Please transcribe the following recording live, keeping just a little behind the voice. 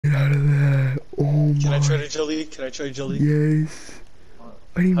Get out of that. Oh Can I try my. to jelly? Can I try jelly? Yes.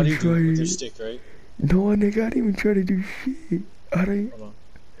 I didn't How even do you do try it? With your it. stick, right? No, nigga, I didn't even try to do shit. I didn't. Hold on.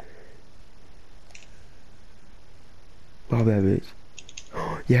 My bad, bitch.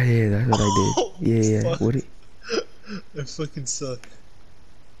 Yeah, yeah, that's what I did. Oh, Yeah, yeah. fuck. What did... I fucking suck.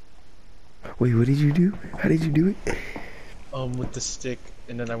 Wait, what did you do? How did you do it? With the stick,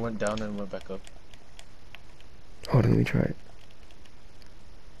 and then I went down and went back up. Hold on, let me try it.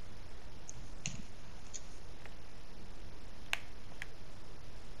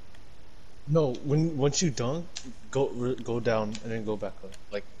 No, once you dunk, go down and then go back up.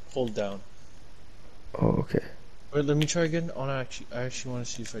 Like hold down. Oh, okay. Wait, let me try again. Oh, no, I actually want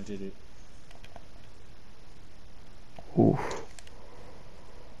to see if I did it. Oof.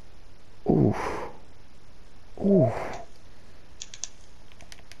 Oof. Oof.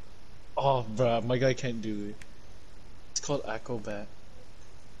 Oh, bruh, my guy can't do it. It's called Acrobat.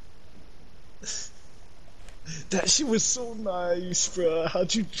 That shit was so nice, bruh.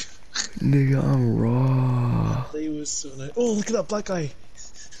 How'd you? Nigga, I'm That raw. play was so nice. Oh, look at that black guy.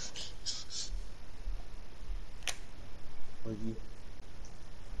 Buggy.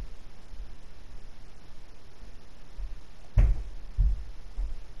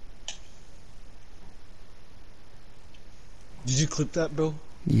 Did you clip that, bro?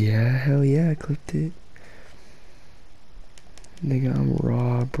 Yeah, hell yeah, I clipped it. Nigga, I'm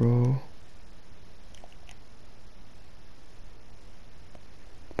raw, bro.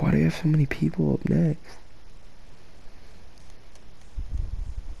 Why do you have so many people up next?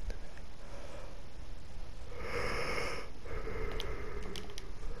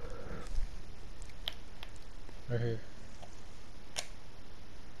 Right here.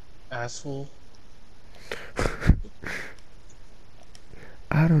 Asshole.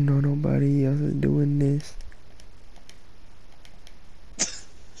 I don't know nobody else is doing this.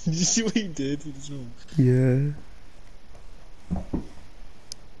 Did you see what he did with his room? Yeah.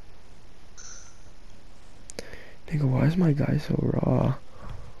 Nigga, why is my guy so raw?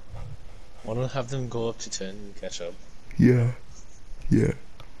 Why don't have them go up to 10 and catch up? Yeah. Yeah.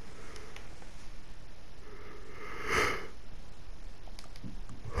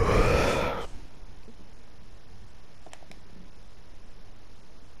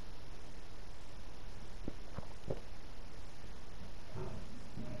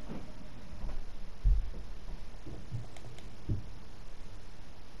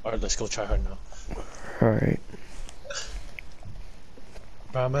 Alright, let's go try hard now. Alright.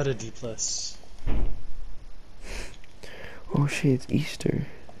 Bro, I'm at a D plus. Oh shit, it's Easter.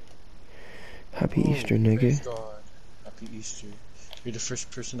 Happy Oh, Easter, praise nigga. God. Happy Easter. You're the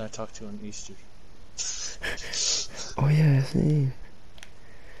first person I talked to on Easter. Oh yeah, same.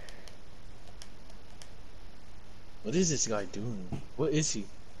 What is this guy doing? What is he?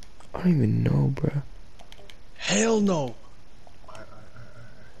 I don't even know, bruh. Hell no!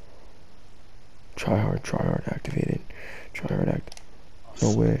 Try hard, activated. Try hard, Oh, no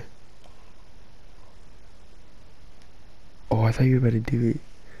fuck. way. Oh, I thought you were about to do it.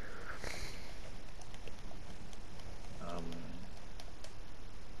 Man.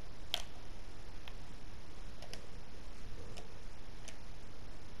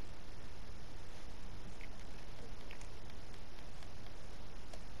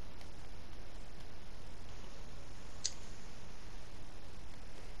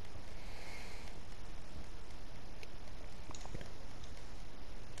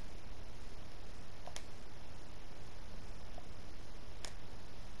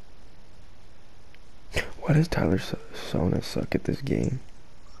 Why does Tyler Sona suck at this game?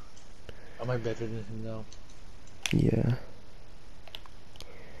 Am I better than him now? Yeah.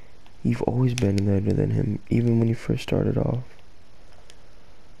 You've always been better than him, even when you first started off.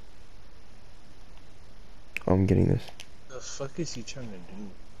 I'm getting this. The fuck is he trying to do?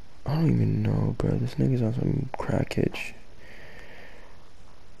 I don't even know, bro. This nigga's on some crackhead shit.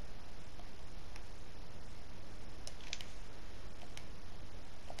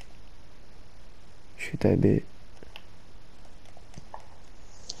 Shoot that bit.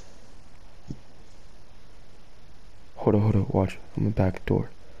 Hold on, watch. I'm a back door.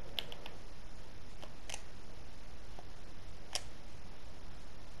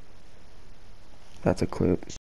 That's a clip.